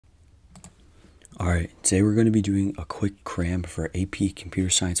Alright, today we're going to be doing a quick cram for AP Computer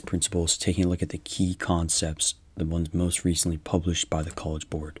Science Principles, taking a look at the key concepts, the ones most recently published by the College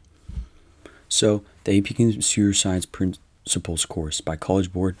Board. So, the AP Computer Science Principles course by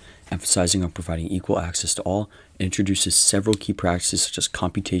College Board, emphasizing on providing equal access to all, introduces several key practices such as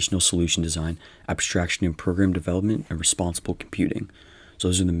computational solution design, abstraction and program development, and responsible computing. So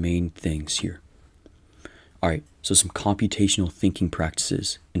those are the main things here. Alright, so some computational thinking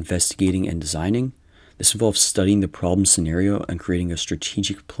practices, investigating and designing. This involves studying the problem scenario and creating a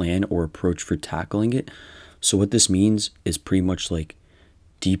strategic plan or approach for tackling it. So what this means is pretty much like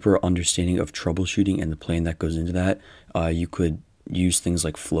deeper understanding of troubleshooting and the plan that goes into that. You could use things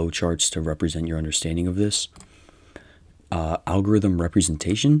like flowcharts to represent your understanding of this. Algorithm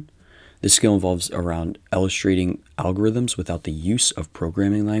representation. This skill involves around illustrating algorithms without the use of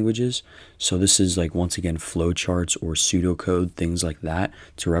programming languages. So this is like, once again, flowcharts or pseudocode, things like that,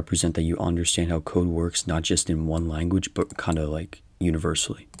 to represent that you understand how code works, not just in one language, but kind of like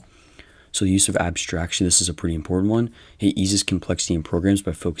universally. So the use of abstraction, this is a pretty important one. It eases complexity in programs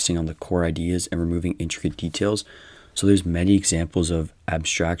by focusing on the core ideas and removing intricate details. So there's many examples of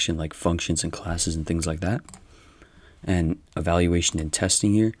abstraction, like functions and classes and things like that. And evaluation and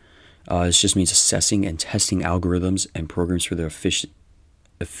testing here. This just means assessing and testing algorithms and programs for their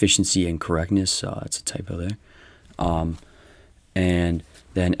efficiency and correctness. It's a typo there. And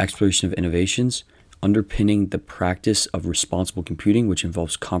then exploration of innovations, underpinning the practice of responsible computing, which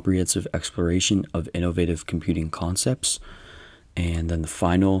involves comprehensive exploration of innovative computing concepts. And then the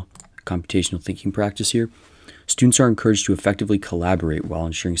final computational thinking practice here. Students are encouraged to effectively collaborate while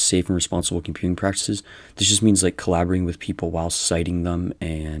ensuring safe and responsible computing practices. This just means like collaborating with people while citing them,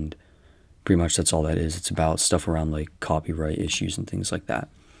 and pretty much that's all that is. It's about stuff around like copyright issues and things like that.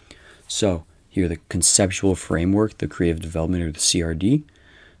 So here, the Conceptual Framework, the Creative Development, or the CRD.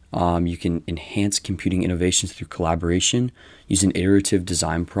 You can enhance computing innovations through collaboration, use an iterative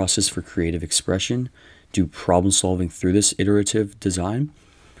design process for creative expression, do problem solving through this iterative design.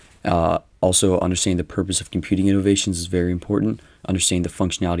 Also, understanding the purpose of computing innovations is very important. Understanding the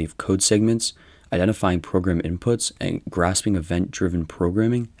functionality of code segments, identifying program inputs, and grasping event-driven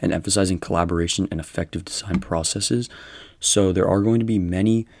programming, and emphasizing collaboration and effective design processes. So there are going to be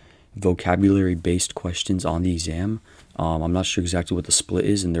many vocabulary-based questions on the exam. I'm not sure exactly what the split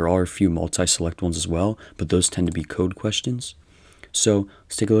is, and there are a few multi-select ones as well, but those tend to be code questions. So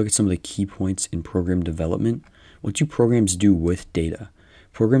let's take a look at some of the key points in program development. What do programs do with data?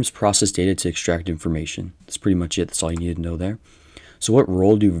 Programs process data to extract information. That's pretty much it. That's all you need to know there. So what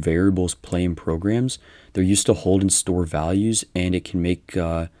role do variables play in programs? They're used to hold and store values, and it can make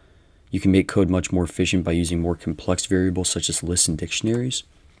you can make code much more efficient by using more complex variables such as lists and dictionaries.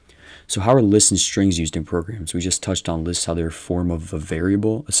 So how are lists and strings used in programs? We just touched on lists, how they're a form of a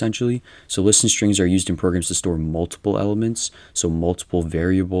variable, essentially. So lists and strings are used in programs to store multiple elements, so multiple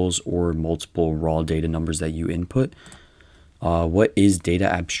variables or multiple raw data numbers that you input. What is data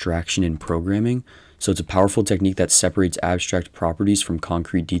abstraction in programming? So it's a powerful technique that separates abstract properties from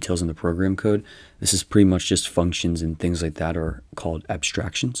concrete details in the program code. This is pretty much just functions and things like that are called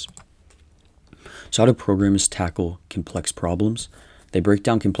abstractions. So how do programmers tackle complex problems? They break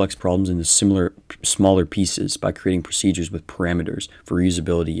down complex problems into smaller pieces by creating procedures with parameters for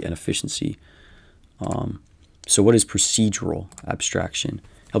reusability and efficiency. So what is procedural abstraction?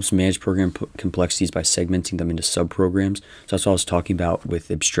 Helps manage program complexities by segmenting them into subprograms. So that's what I was talking about with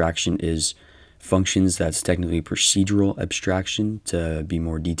abstraction, is functions. That's technically procedural abstraction, to be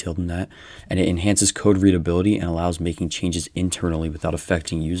more detailed than that. And it enhances code readability and allows making changes internally without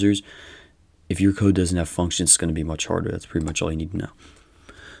affecting users. If your code doesn't have functions, it's going to be much harder. That's pretty much all you need to know.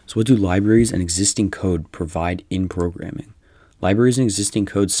 So what do libraries and existing code provide in programming? Libraries and existing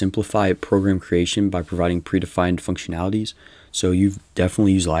code simplify program creation by providing predefined functionalities. So you've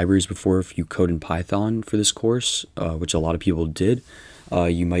definitely used libraries before if you code in Python for this course, which a lot of people did.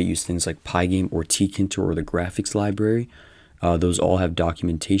 You might use things like Pygame or tkinter or the graphics library. Those all have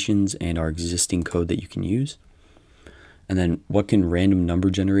documentations and are existing code that you can use. And then what can random number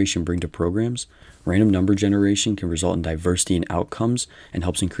generation bring to programs? Random number generation can result in diversity in outcomes and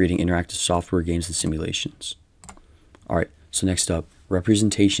helps in creating interactive software, games, and simulations. All right, so next up,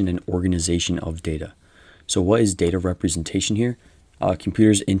 representation and organization of data. So what is data representation here?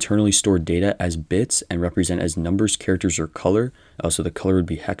 Computers internally store data as bits and represent as numbers, characters, or color. So the color would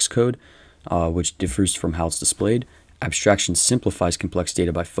be hex code, which differs from how it's displayed. Abstraction simplifies complex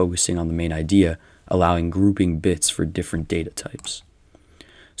data by focusing on the main idea, allowing grouping bits for different data types.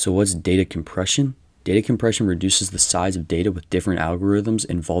 So what's data compression? Data compression reduces the size of data with different algorithms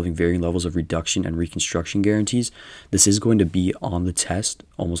involving varying levels of reduction and reconstruction guarantees. This is going to be on the test,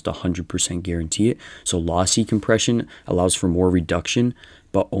 almost 100% guarantee it. So lossy compression allows for more reduction,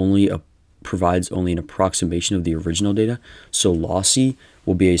 but provides only an approximation of the original data. So lossy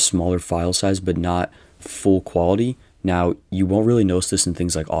will be a smaller file size, but not full quality. Now, you won't really notice this in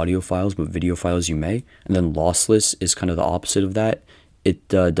things like audio files, but video files you may. And then lossless is kind of the opposite of that. It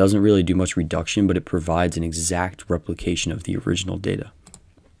doesn't really do much reduction, but it provides an exact replication of the original data.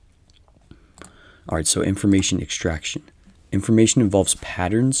 All right, so information extraction. Information involves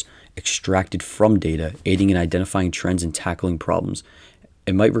patterns extracted from data, aiding in identifying trends and tackling problems.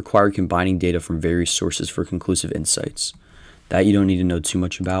 It might require combining data from various sources for conclusive insights. That you don't need to know too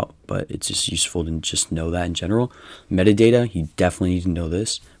much about, but it's just useful to just know that in general. Metadata, you definitely need to know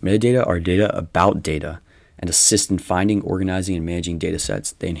this. Metadata are data about data and assist in finding, organizing, and managing data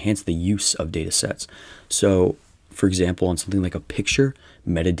sets. They enhance the use of data sets. So, for example, on something like a picture,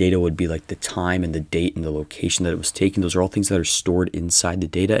 metadata would be like the time and the date and the location that it was taken. Those are all things that are stored inside the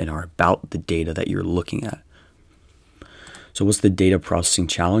data and are about the data that you're looking at. So what's the data processing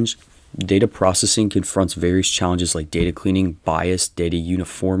challenge? Data processing confronts various challenges like data cleaning, bias, data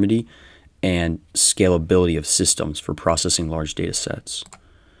uniformity, and scalability of systems for processing large data sets.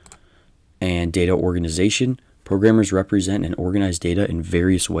 And data organization. Programmers represent and organize data in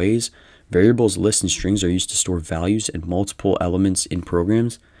various ways. Variables, lists, and strings are used to store values and multiple elements in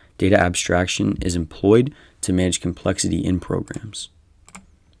programs. Data abstraction is employed to manage complexity in programs.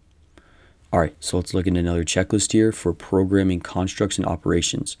 All right, so let's look at another checklist here for programming constructs and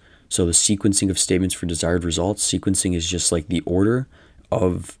operations. So the sequencing of statements for desired results. Sequencing is just like the order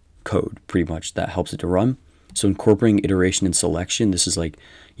of code, pretty much, that helps it to run. So incorporating iteration and selection, this is like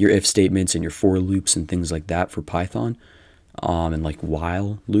your if statements and your for loops and things like that for Python, and like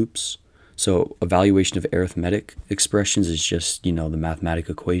while loops. So evaluation of arithmetic expressions is just, the mathematic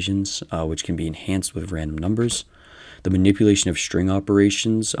equations, which can be enhanced with random numbers. The manipulation of string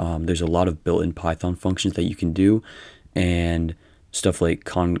operations, there's a lot of built-in Python functions that you can do, and stuff like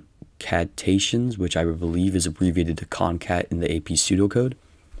concatations, which I believe is abbreviated to concat in the AP pseudocode.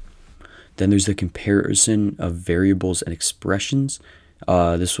 Then there's the comparison of variables and expressions.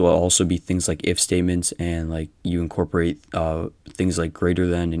 This will also be things like if statements, and like you incorporate things like greater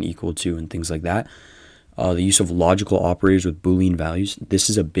than and equal to and things like that. The use of logical operators with Boolean values.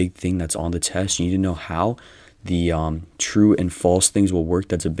 This is a big thing that's on the test. You need to know how the true and false things will work.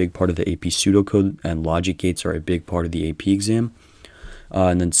 That's a big part of the AP pseudocode, and logic gates are a big part of the AP exam.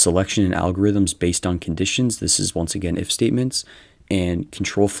 And then selection and algorithms based on conditions. This is once again if statements, and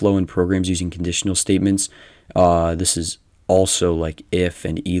control flow in programs using conditional statements. This is also like if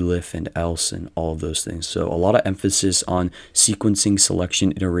and elif and else and all of those things. So a lot of emphasis on sequencing,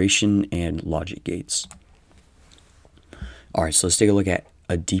 selection, iteration, and logic gates. All right, so let's take a look at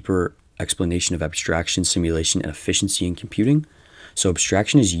a deeper explanation of abstraction, simulation, and efficiency in computing. So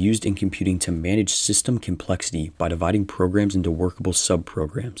abstraction is used in computing to manage system complexity by dividing programs into workable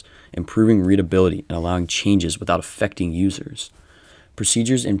subprograms, improving readability, and allowing changes without affecting users.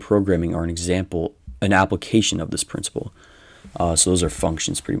 Procedures in programming are an application of this principle. So those are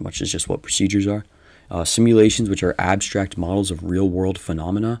functions, pretty much, is just what procedures are. Simulations, which are abstract models of real-world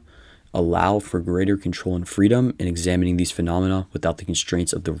phenomena, allow for greater control and freedom in examining these phenomena without the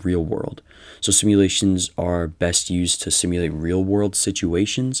constraints of the real world. So simulations are best used to simulate real-world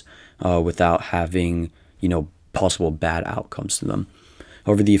situations without having, possible bad outcomes to them.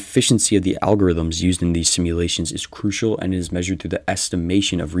 However, the efficiency of the algorithms used in these simulations is crucial and is measured through the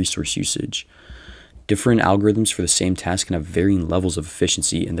estimation of resource usage. Different algorithms for the same task can have varying levels of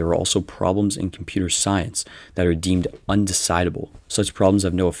efficiency, and there are also problems in computer science that are deemed undecidable. Such problems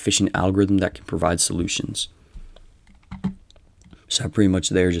have no efficient algorithm that can provide solutions. So I pretty much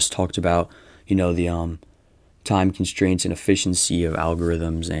there just talked about, the time constraints and efficiency of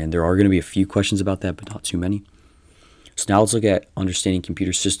algorithms, and there are going to be a few questions about that, but not too many. So now let's look at understanding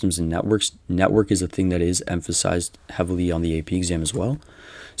computer systems and networks. Network is a thing that is emphasized heavily on the AP exam as well.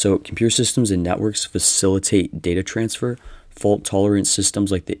 So computer systems and networks facilitate data transfer. Fault-tolerant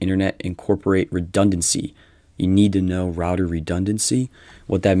systems like the internet incorporate redundancy. You need to know router redundancy.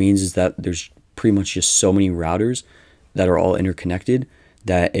 What that means is that there's pretty much just so many routers that are all interconnected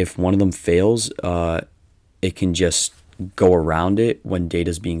that if one of them fails, it can just go around it when data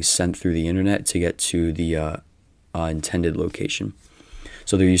is being sent through the internet to get to the intended location.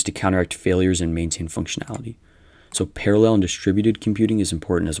 So they're used to counteract failures and maintain functionality. So parallel and distributed computing is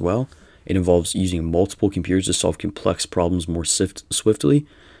important as well. It involves using multiple computers to solve complex problems more swiftly.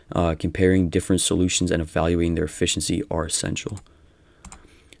 Comparing different solutions and evaluating their efficiency are essential.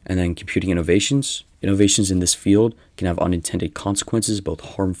 And then computing innovations. Innovations in this field can have unintended consequences, both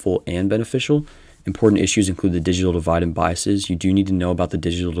harmful and beneficial. Important issues include the digital divide and biases. You do need to know about the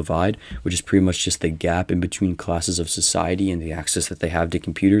digital divide, which is pretty much just the gap in between classes of society and the access that they have to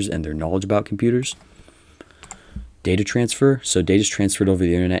computers and their knowledge about computers. Data transfer. So data is transferred over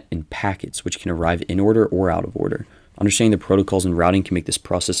the internet in packets, which can arrive in order or out of order. Understanding the protocols and routing can make this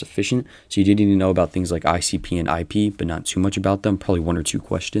process efficient. So you do need to know about things like ICP and IP, but not too much about them, probably 1 or 2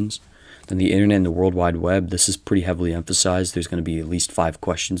 questions. Then the internet and the World Wide Web. This is pretty heavily emphasized. There's going to be at least 5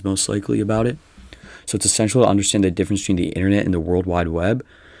 questions most likely about it. So it's essential to understand the difference between the internet and the World Wide Web.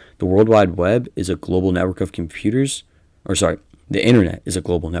 The World Wide Web is a global network of computers, the internet is a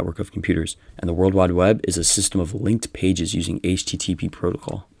global network of computers, and the World Wide Web is a system of linked pages using HTTP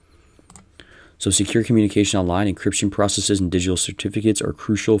protocol. So secure communication online, encryption processes, and digital certificates are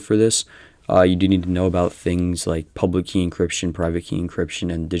crucial for this. You do need to know about things like public key encryption, private key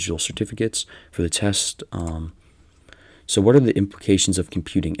encryption, and digital certificates for the test. So what are the implications of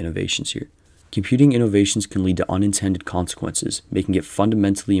computing innovations here? Computing innovations can lead to unintended consequences, making it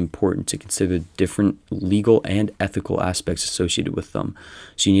fundamentally important to consider different legal and ethical aspects associated with them.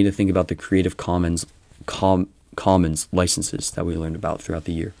 So you need to think about the Creative Commons licenses that we learned about throughout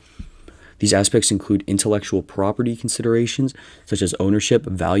the year. These aspects include intellectual property considerations, such as ownership,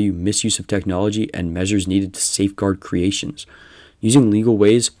 value, misuse of technology, and measures needed to safeguard creations. Using legal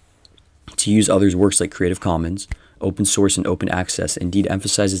ways to use others' works like Creative Commons, open source, and open access indeed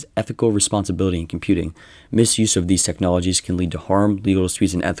emphasizes ethical responsibility in computing. Misuse of these technologies can lead to harm, legal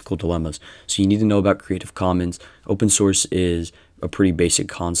disputes, and ethical dilemmas. So you need to know about Creative Commons. Open source is a pretty basic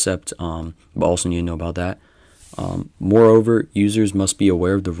concept, but also need to know about that. Moreover, users must be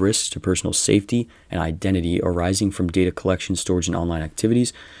aware of the risks to personal safety and identity arising from data collection, storage, and online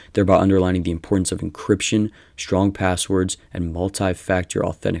activities, thereby underlining the importance of encryption, strong passwords, and multi-factor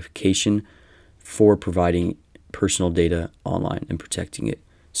authentication for providing personal data online and protecting it.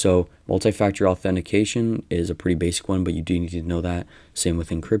 So multi-factor authentication is a pretty basic one, but you do need to know that. Same with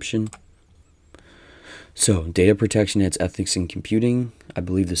encryption. So data protection and its ethics in computing. I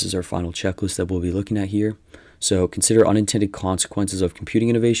believe this is our final checklist that we'll be looking at here. So consider unintended consequences of computing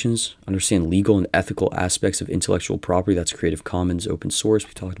innovations. Understand legal and ethical aspects of intellectual property. That's Creative Commons, open source.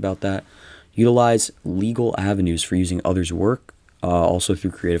 We talked about that. Utilize legal avenues for using others' work, also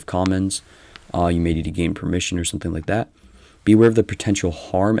through Creative Commons. You may need to gain permission or something like that. Be aware of the potential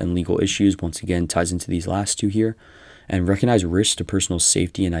harm and legal issues. Once again, ties into these last 2 here. And recognize risks to personal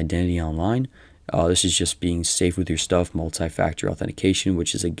safety and identity online. This is just being safe with your stuff, multi-factor authentication,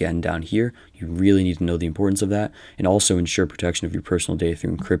 which is again down here. You really need to know the importance of that. And also ensure protection of your personal data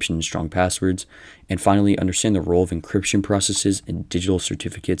through encryption and strong passwords. And finally, understand the role of encryption processes and digital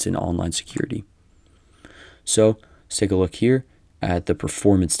certificates in online security. So let's take a look here at the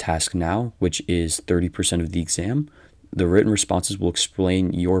performance task now, which is 30% of the exam. The written responses will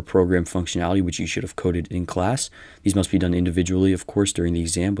explain your program functionality, which you should have coded in class. These must be done individually, of course, during the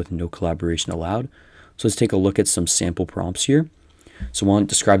exam with no collaboration allowed. So let's take a look at some sample prompts here. So one,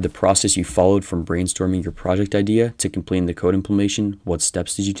 describe the process you followed from brainstorming your project idea to completing the code implementation. What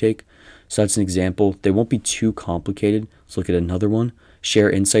steps did you take? So that's an example. They won't be too complicated. Let's look at another one. Share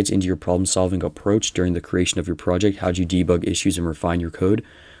insights into your problem-solving approach during the creation of your project. How did you debug issues and refine your code?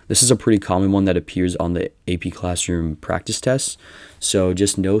 This is a pretty common one that appears on the AP Classroom practice tests. So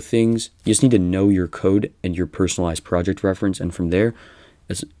just know things. You just need to know your code and your personalized project reference. And from there,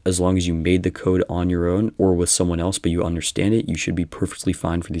 as long as you made the code on your own or with someone else, but you understand it, you should be perfectly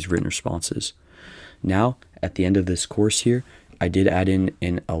fine for these written responses. Now, at the end of this course here, I did add in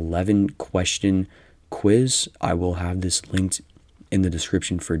an 11-question quiz. I will have this linked in the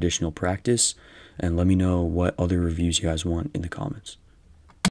description for additional practice. And let me know what other reviews you guys want in the comments.